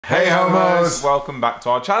Hey homos! Welcome back to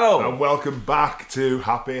our channel. And welcome back to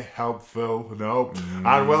Happy, Helpful, and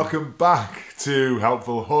welcome back to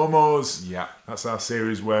Helpful Homos. Yeah. That's our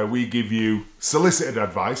series where we give you solicited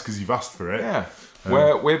advice because you've asked for it. Yeah.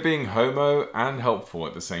 We're being homo and helpful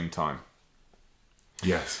at the same time.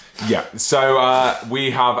 Yes. Yeah. So we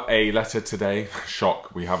have a letter today.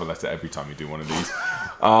 Shock. We have a letter every time we do one of these.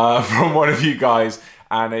 From one of you guys.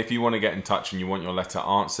 And if you want to get in touch and you want your letter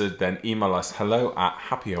answered, then email us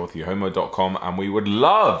hello@happyhealthyhomo.com and we would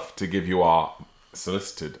love to give you our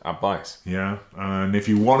solicited advice. Yeah, and if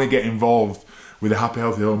you want to get involved with the Happy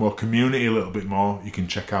Healthy Homo community a little bit more, you can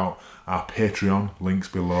check out our Patreon, links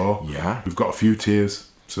below. Yeah. We've got a few tiers,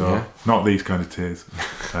 so not these kind of tiers.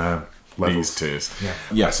 These tiers.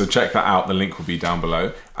 Yeah, so check that out. The link will be down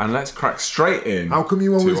below. And let's crack straight in. How come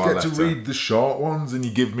you always get to read the short ones and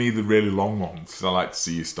you give me the really long ones? Because I like to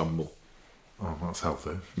see you stumble. Oh, that's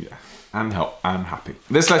healthy. Yeah, and happy.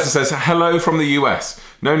 This letter says, hello from the US.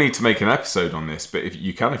 No need to make an episode on this, but if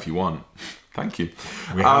you can if you want. Thank you.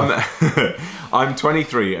 I'm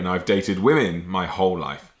 23 and I've dated women my whole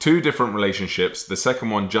life. 2 different relationships, the second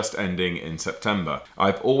one just ending in September.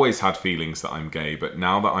 I've always had feelings that I'm gay, but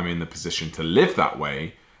now that I'm in the position to live that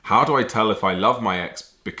way, how do I tell if I love my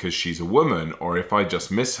ex because she's a woman or if I just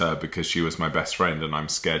miss her because she was my best friend and I'm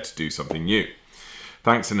scared to do something new?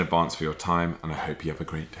 Thanks in advance for your time and I hope you have a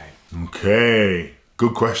great day. Okay,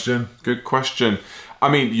 good question. Good question. I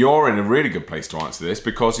mean, you're in a really good place to answer this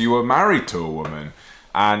because you were married to a woman.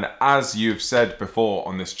 And as you've said before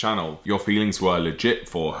on this channel, your feelings were legit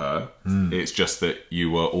for her. It's just that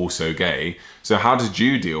you were also gay. So how did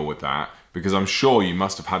you deal with that? Because I'm sure you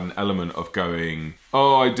must have had an element of going,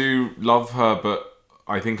 oh, I do love her, but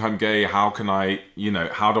I think I'm gay. How can I,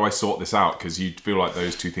 how do I sort this out? Because you feel like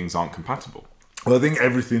those 2 things aren't compatible. Well, I think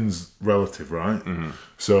everything's relative, right?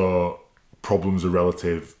 So problems are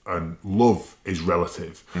relative and love is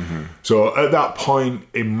relative. So at that point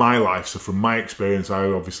in my life, so from my experience, I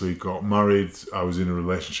obviously got married. I was in a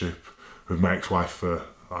relationship with my ex-wife for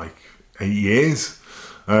like 8 years.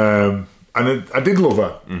 And I did love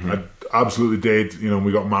her. I absolutely did.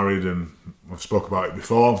 We got married and I've spoke about it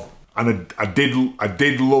before. And I did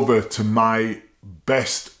love her to my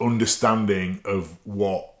best understanding of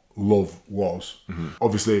what love was.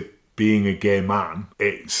 Obviously, being a gay man,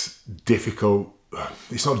 it's difficult.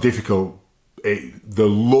 It's not difficult. The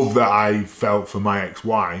love that I felt for my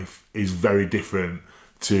ex-wife is very different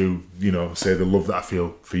to, say the love that I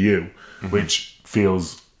feel for you, which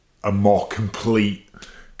feels a more complete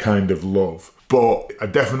kind of love. But I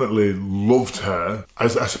definitely loved her. I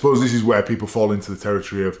suppose this is where people fall into the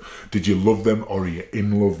territory of, did you love them or are you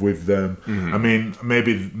in love with them? I mean,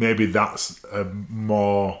 maybe that's a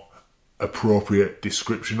more appropriate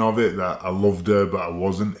description of it, that I loved her but I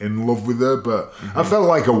wasn't in love with her, but I felt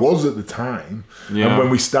like I was at the time. And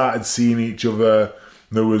when we started seeing each other,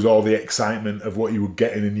 there was all the excitement of what you would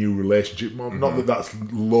get in a new relationship. Not that that's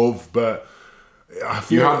love, but I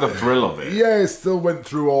feel you had the thrill of it. Yeah, it still went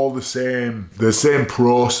through all the same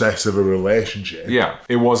process of a relationship. Yeah,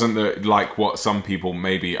 it wasn't like what some people,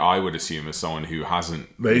 maybe I would assume as someone who hasn't.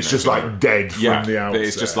 It's just like dead from the outset.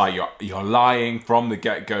 It's just like you're lying from the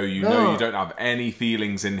get-go. You know you don't have any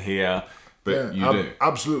feelings in here, but you do.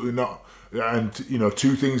 Absolutely not. And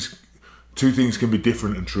 2 things can be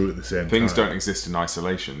different and true at the same time. Things don't exist in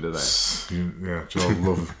isolation, do they? Yeah, Joe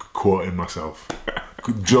loves quoting myself.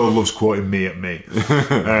 Joe loves quoting me at me.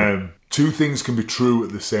 2 things can be true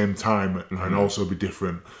at the same time and also be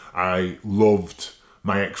different. I loved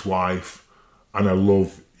my ex-wife and I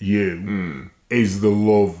love you. Is the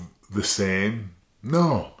love the same?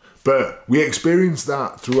 No. But we experience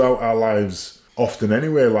that throughout our lives often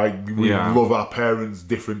anyway. Like, we love our parents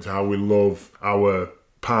different to how we love our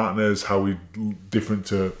partners, different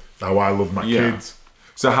to how I love my kids.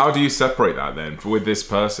 So how do you separate that then? With this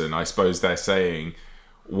person, I suppose they're saying,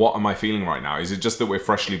 what am I feeling right now? Is it just that we're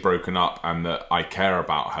freshly broken up and that I care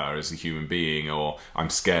about her as a human being, or I'm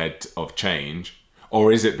scared of change?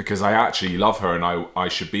 Or is it because I actually love her and I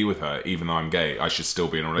should be with her even though I'm gay? I should still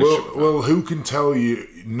be in a relationship with her? Well, who can tell you?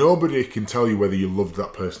 Nobody can tell you whether you love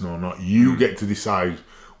that person or not. You get to decide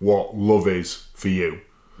what love is for you.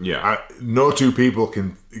 Yeah. No 2 people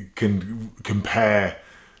can compare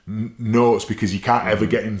notes because you can't ever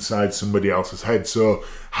get inside somebody else's head. So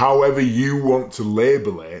however you want to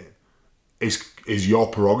label it is your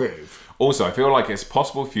prerogative. Also, I feel like it's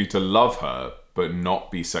possible for you to love her but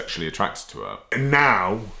not be sexually attracted to her.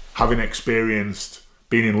 Now, having experienced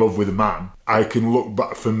being in love with a man, I can look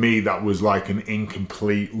back. For me, that was like an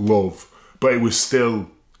incomplete love, but it was still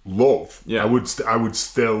love. Yeah. I would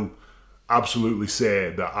still absolutely say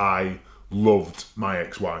that I loved my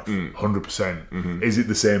ex-wife, 100%. Is it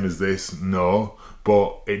the same as this? No.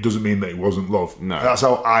 But it doesn't mean that it wasn't love. No. That's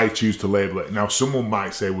how I choose to label it. Now, someone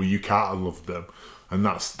might say, well, you can't have loved them. And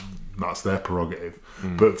that's their prerogative.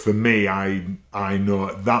 But for me, I know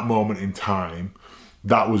at that moment in time,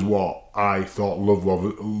 that was what I thought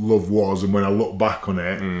love was. And when I look back on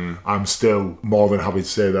it, I'm still more than happy to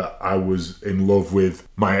say that I was in love with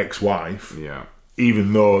my ex-wife. Yeah.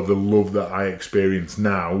 Even though the love that I experience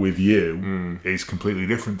now with you is completely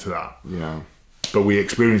different to that. Yeah. But we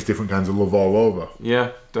experience different kinds of love all over.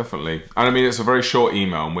 Yeah, definitely. And I mean, it's a very short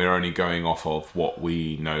email and we're only going off of what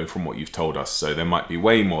we know from what you've told us. So there might be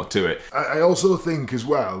way more to it. I also think as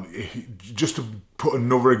well, just to put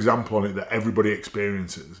another example on it that everybody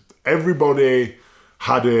experiences. Everybody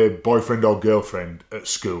had a boyfriend or girlfriend at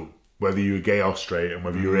school, whether you were gay or straight, and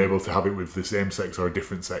whether you were able to have it with the same sex or a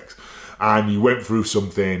different sex. And you went through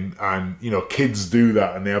something, and, you know, kids do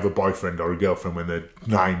that, and they have a boyfriend or a girlfriend when they're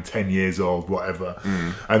 9, 10 years old, whatever.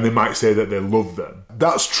 And they might say that they love them.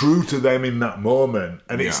 That's true to them in that moment.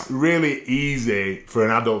 And it's really easy for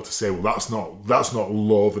an adult to say, well, that's not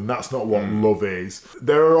love, and that's not what love is.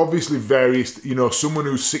 There are obviously various, you know, someone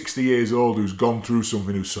who's 60 years old who's gone through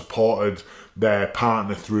something, who's supported their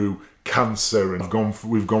partner through cancer, and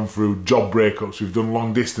we've gone through job breakups, we've done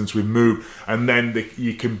long distance, we've moved, and then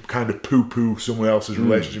you can kind of poo-poo someone else's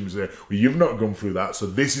relationship and say, well, you've not gone through that, so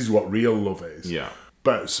this is what real love is. Yeah.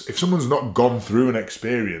 But if someone's not gone through an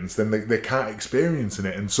experience, then they can't experience in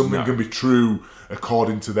it, and something can be true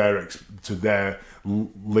according to their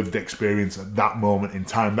lived experience at that moment in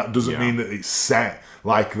time. That doesn't mean that it's set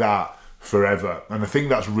like that forever, and I think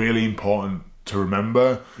that's really important to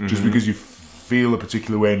remember. Just because you feel a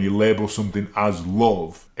particular way and you label something as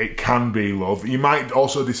love, it can be love. You might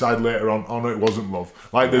also decide later on, oh no, it wasn't love.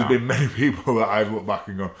 Like there's been many people that I've looked back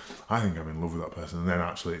and gone, I think I'm in love with that person, and then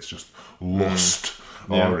actually it's just lust,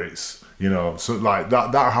 or it's, you know, so like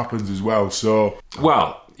that happens as well. So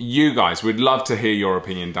well, you guys, we'd love to hear your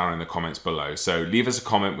opinion down in the comments below. So leave us a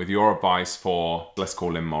comment with your advice for, let's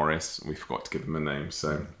call him Morris. We forgot to give him a name,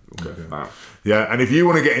 so we'll go for that. Yeah, and if you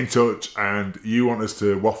want to get in touch and you want us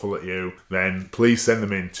to waffle at you, then please send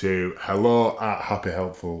them in to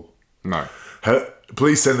hello@happyhelpful. No.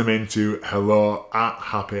 Please send them in to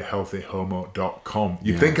hello@happyhealthyhomo.com.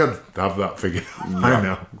 You'd think I'd have that figured out. I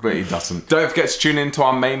know. But he doesn't. Don't forget to tune in to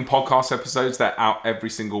our main podcast episodes. They're out every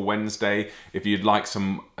single Wednesday. If you'd like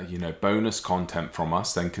some, bonus content from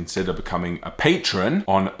us, then consider becoming a patron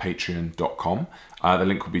on patreon.com. The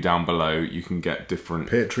link will be down below. You can get different...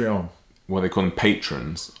 Patreon. Well, they call them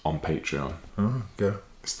patrons on Patreon. Oh, go.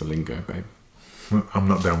 It's the lingo, babe. I'm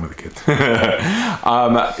not down with the kids.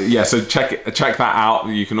 So check that out.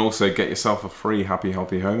 You can also get yourself a free Happy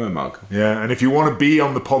Healthy Homo mug. Yeah, and if you want to be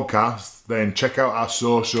on the podcast, then check out our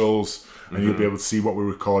socials, and you'll be able to see what we're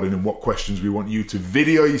recording and what questions we want you to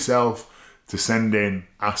video yourself to send in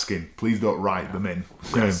asking. Please don't write them in.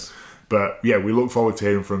 Yes. But yeah, we look forward to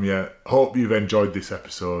hearing from you. Hope you've enjoyed this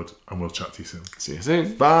episode, and we'll chat to you soon. See you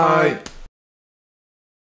soon. Bye.